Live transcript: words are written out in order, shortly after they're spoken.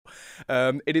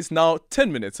It is now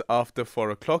 10 minutes after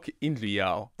 4 o'clock in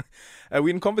Liao. We're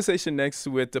in conversation next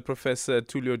with Professor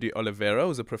Tulio de Oliveira,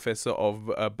 who's a professor of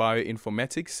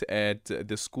Bioinformatics at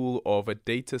the School of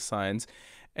Data Science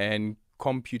and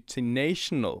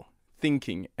Computational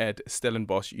Thinking at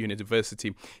Stellenbosch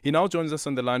University. He now joins us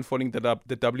on the line following the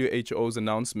WHO's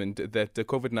announcement that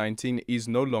COVID-19 is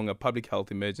no longer a public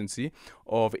health emergency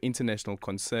of international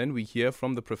concern. We hear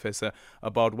from the professor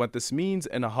about what this means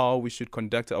and how we should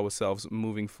conduct ourselves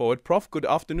moving forward. Prof, good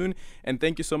afternoon, and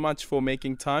thank you so much for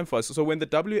making time for us. So when the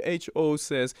WHO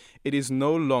says it is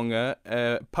no longer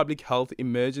a public health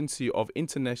emergency of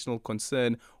international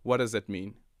concern, what does that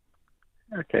mean?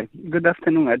 Okay. Good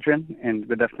afternoon, Adrian, and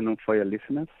good afternoon for your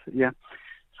listeners. Yeah.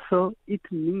 So it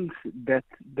means that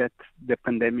the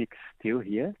pandemic is still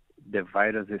here, the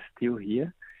virus is still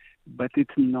here, but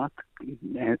it's not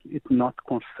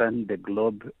concerned the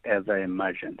globe as an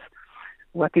emergency.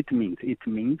 What it means? It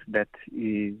means that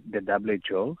the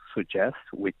WHO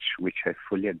suggests, which I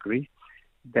fully agree,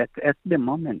 that at the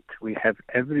moment we have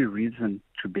every reason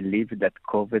to believe that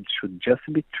COVID should just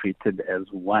be treated as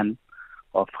one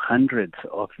of hundreds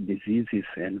of diseases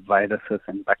and viruses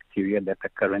and bacteria that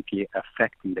are currently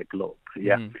affecting the globe.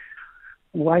 Yeah. Mm-hmm.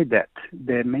 Why that?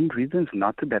 The main reason is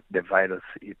not that the virus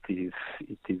it is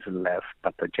less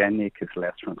pathogenic, is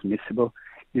less transmissible,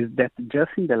 is that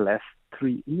just in the last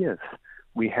 3 years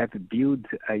we have built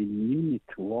a immunity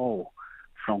wall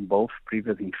from both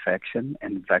previous infection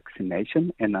and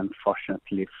vaccination, and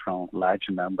unfortunately from large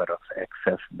number of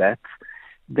excess deaths.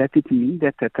 That it means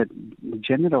that at a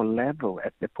general level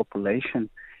at the population,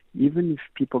 even if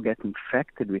people get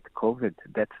infected with COVID,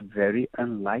 that's very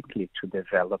unlikely to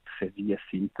develop severe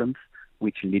symptoms,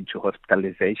 which lead to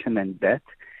hospitalization and death.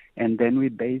 And then we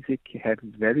basically have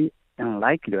very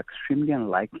unlikely, extremely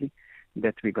unlikely,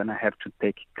 that we're going to have to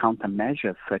take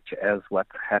countermeasures such as what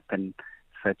happened,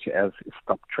 such as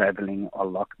stop traveling or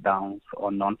lockdowns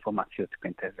or non-pharmaceutical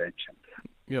interventions.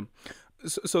 Yeah.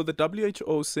 So the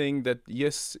WHO is saying that,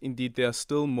 yes, indeed, there are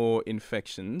still more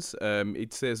infections.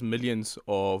 It says millions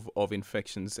of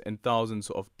infections and thousands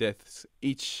of deaths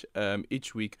each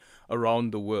week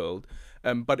around the world.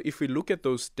 But if we look at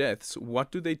those deaths, what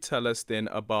do they tell us then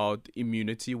about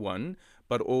immunity, one,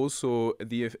 but also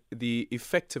the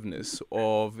effectiveness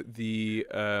of the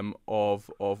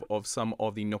of some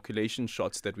of the inoculation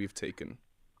shots that we've taken?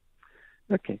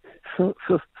 Okay, so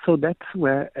that's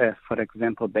where, for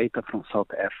example, data from South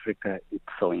Africa is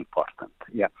so important.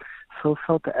 Yeah, so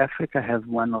South Africa has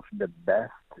one of the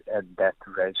best death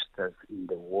registers in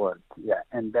the world. Yeah,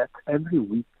 and that every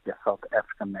week the South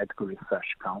African Medical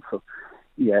Research Council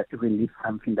release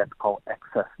something that's called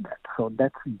excess death. So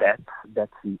that's death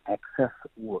that's in excess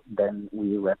than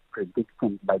we were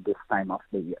predicting by this time of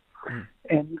the year. Mm.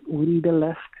 And in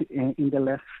the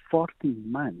last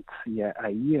 14 months, a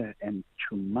year and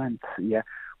 2 months,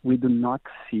 we do not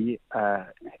see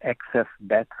excess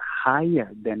death higher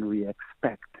than we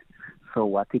expect. So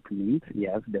what it means,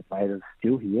 yes, the virus is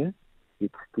still here,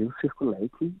 it's still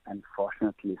circulating,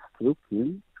 unfortunately still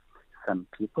killing some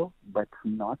people, but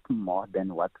not more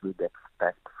than what we'd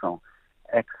expect from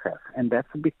excess. And that's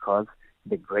because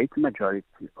the great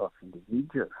majority of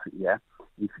individuals,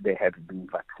 if they have been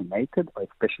vaccinated, or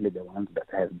especially the ones that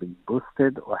have been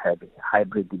boosted or have a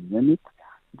hybrid immunity,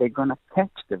 they're going to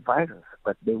catch the virus,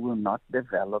 but they will not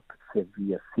develop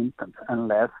severe symptoms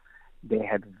unless they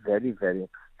have very, very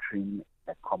extreme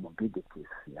comorbidities.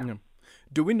 Yeah.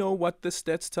 Do we know what the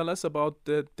stats tell us about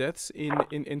the deaths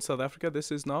in South Africa?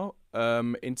 This is now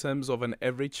in terms of an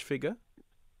average figure?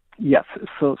 Yes,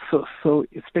 so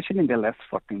especially in the last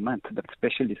 14 months, but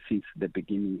especially since the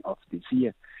beginning of this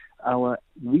year, our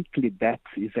weekly deaths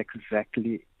is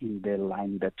exactly in the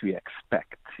line that we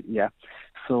expect. Yeah.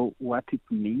 So what it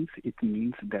means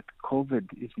that COVID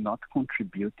is not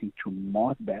contributing to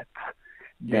more deaths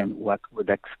than what would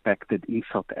expected in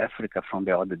South Africa from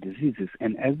the other diseases.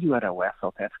 And as you are aware,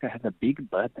 South Africa has a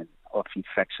big burden of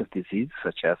infectious disease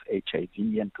such as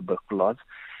HIV and tuberculosis,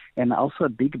 and also a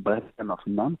big burden of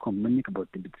non-communicable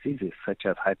diseases such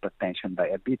as hypertension,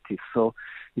 diabetes. So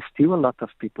still a lot of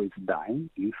people is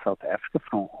dying in South Africa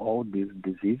from all these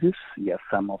diseases. Yes,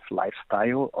 some of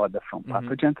lifestyle, other from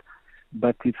pathogens,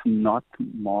 but it's not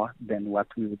more than what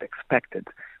we would expected.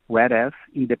 Whereas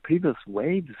in the previous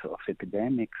waves of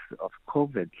epidemics of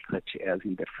COVID, such as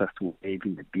in the first wave,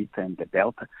 in the Beta and the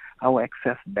Delta, our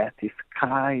excess death is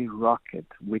skyrocketed,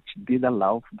 which did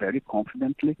allow very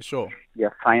confidently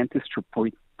scientists to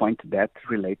point that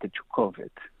related to COVID.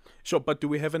 Sure, but do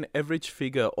we have an average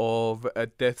figure of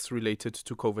deaths related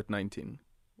to COVID-19?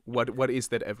 What is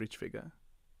that average figure?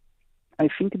 I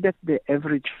think that the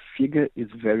average figure is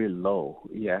very low.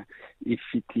 Yeah, if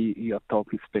you're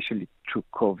talking especially to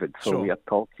COVID, so Sure. we are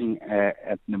talking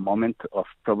at the moment of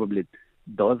probably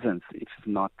dozens, if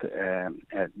not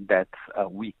deaths a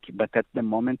week. But at the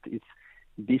moment, it's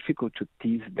difficult to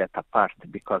tease that apart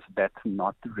because that's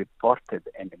not reported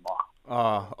anymore.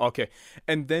 Ah, okay.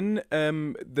 And then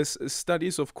this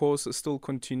studies, of course, are still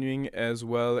continuing as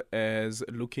well as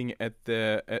looking at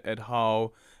at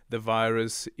how the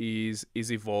virus is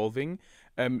evolving.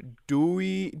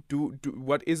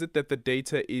 What is it that the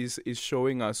data is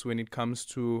showing us when it comes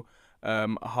to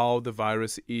how the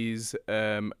virus is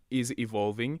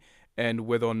evolving and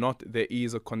whether or not there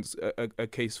is a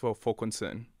case for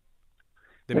concern,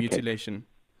 the Okay. mutilation?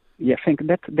 Yeah, I think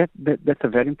that's a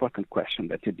very important question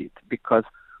that you did, because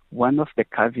one of the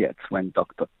caveats when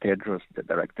Dr. Tedros, the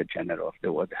Director General of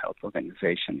the World Health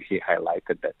Organization, he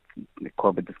highlighted that the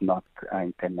COVID is not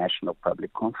an international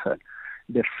public concern.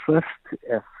 The first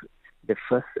the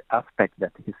first aspect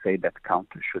that he said that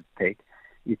countries should take,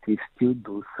 it is to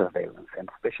do surveillance, and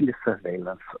especially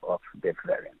surveillance of the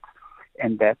variants.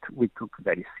 And that we took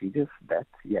very serious. That's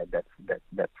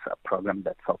a program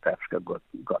that South Africa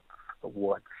got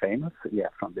world famous,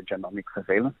 from the genomic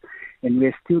surveillance, and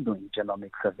we're still doing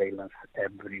genomic surveillance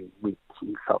every week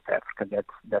in South Africa.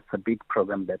 That's a big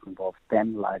program that involves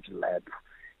 10 large labs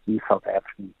in South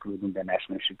Africa, including the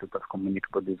National Institute of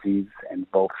Communicable Disease and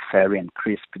both FERI and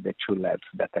CRISP, the two labs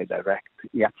that I direct.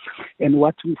 Yeah, and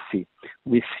what we see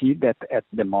that at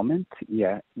the moment,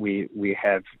 we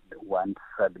have one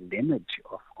sub-lineage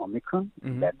of Omicron,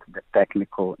 that the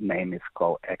technical name is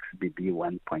called XBB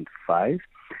 1.5,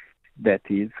 that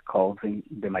is causing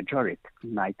the majority,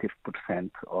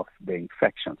 90% of the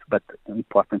infections. But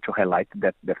important to highlight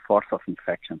that the force of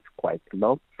infection is quite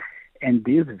low. And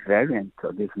this variant,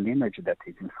 or this lineage that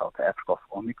is in South Africa of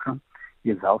Omicron,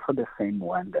 is also the same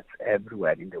one that's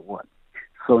everywhere in the world.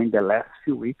 So in the last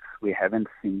few weeks, we haven't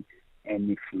seen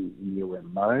anything new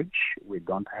emerge. We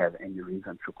don't have any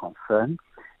reason to concern.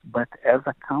 But as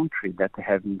a country that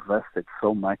have invested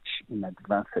so much in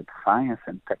advanced science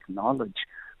and technology,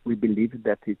 we believe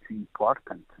that it's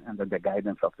important, under the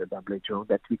guidance of the WHO,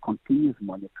 that we continue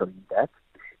monitoring that.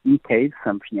 In case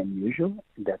something unusual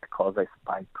that causes a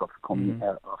spike of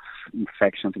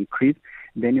infections increase,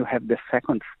 then you have the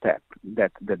second step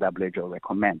that the WHO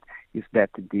recommends, is that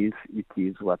it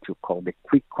is what you call the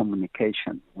quick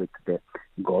communication with the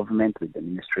government, with the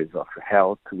ministries of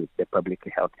health, with the public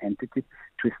health entities,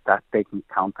 to start taking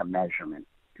countermeasures.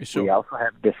 Sure. We also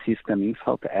have the system in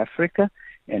South Africa,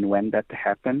 and when that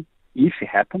happens, if it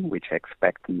happens, which I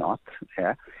expect not,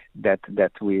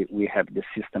 that we have the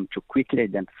system to quickly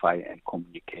identify and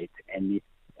communicate any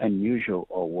unusual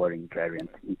or worrying variant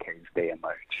in case they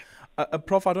emerge.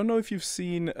 Prof, I don't know if you've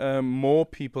seen more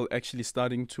people actually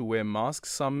starting to wear masks.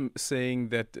 Some saying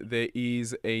that there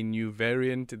is a new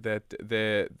variant, that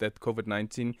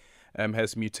COVID-19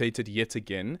 has mutated yet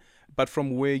again. But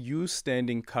from where you're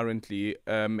standing currently,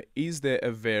 is there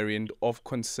a variant of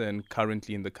concern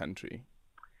currently in the country?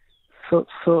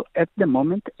 So at the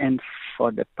moment, and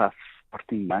for the past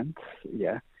 14 months,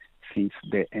 since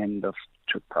the end of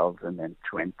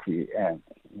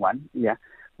 2021,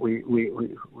 we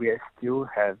still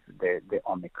have the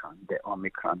Omicron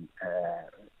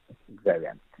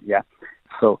variant.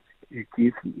 So it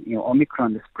is,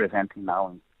 Omicron is presenting now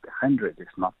in hundreds, if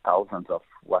not thousands, of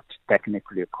what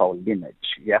technically you call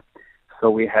lineage. So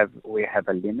we have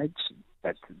a lineage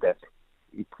that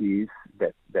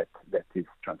is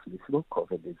transmissible.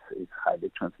 COVID is highly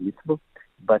transmissible,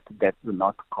 but that do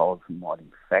not cause more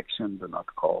infection, do not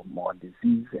cause more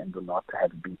disease, and do not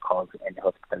have been causing any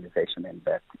hospitalization and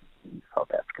death in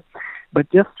South Africa. But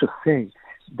just to say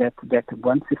that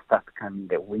once you start coming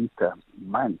the winter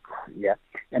months,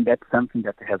 and that's something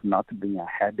that has not been a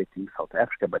habit in South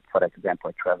Africa, but for example,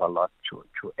 I travel a lot to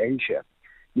Asia.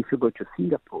 If you go to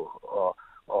Singapore or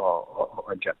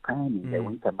Japan in the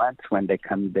winter months, when they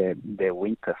come the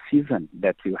winter season,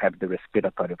 that you have the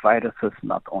respiratory viruses,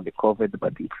 not only COVID,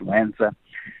 but influenza,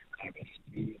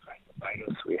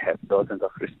 virus, we have dozens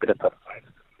of respiratory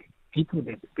viruses. People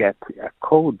that get a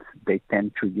cold, they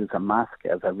tend to use a mask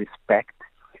as a respect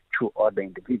to other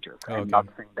individuals. Okay. I'm not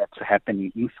saying that's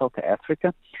happening in South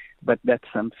Africa, but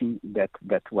that's something that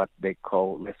what they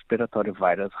call respiratory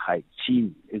virus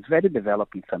hygiene is very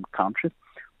developed in some countries.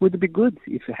 Would be good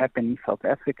if it happened in South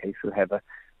Africa. If you have a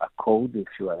cold, if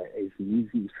you are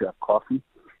sneezing, if you are coughing,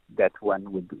 that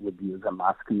one would use a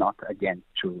mask, not again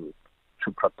to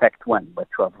protect one, but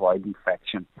to avoid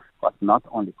infection of not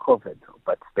only COVID,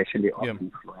 but especially of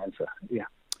influenza.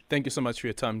 Thank you so much for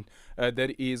your time.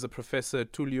 That is Professor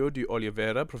Tulio de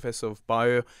Oliveira, Professor of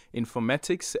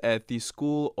Bioinformatics at the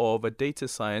School of Data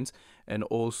Science and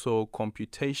also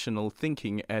Computational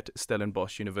Thinking at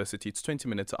Stellenbosch University. It's 20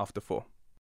 minutes after 4.